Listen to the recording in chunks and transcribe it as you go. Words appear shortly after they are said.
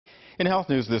In health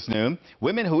news this noon,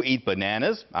 women who eat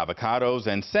bananas, avocados,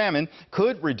 and salmon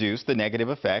could reduce the negative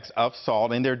effects of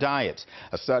salt in their diets.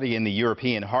 A study in the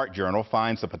European Heart Journal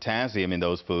finds the potassium in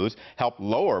those foods help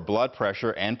lower blood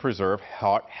pressure and preserve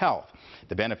heart health.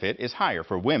 The benefit is higher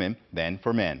for women than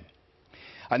for men.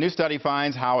 A new study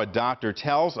finds how a doctor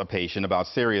tells a patient about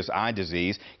serious eye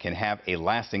disease can have a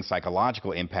lasting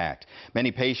psychological impact.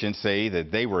 Many patients say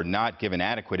that they were not given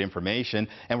adequate information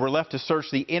and were left to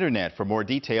search the internet for more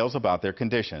details about their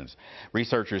conditions.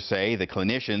 Researchers say the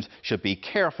clinicians should be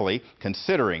carefully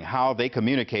considering how they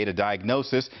communicate a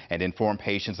diagnosis and inform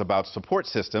patients about support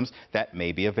systems that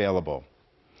may be available.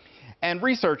 And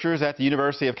researchers at the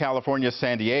University of California,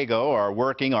 San Diego are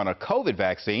working on a COVID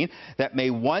vaccine that may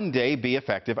one day be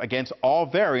effective against all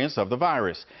variants of the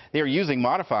virus. They are using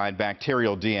modified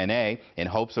bacterial DNA in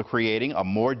hopes of creating a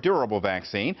more durable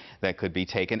vaccine that could be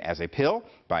taken as a pill,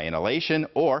 by inhalation,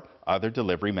 or other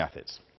delivery methods.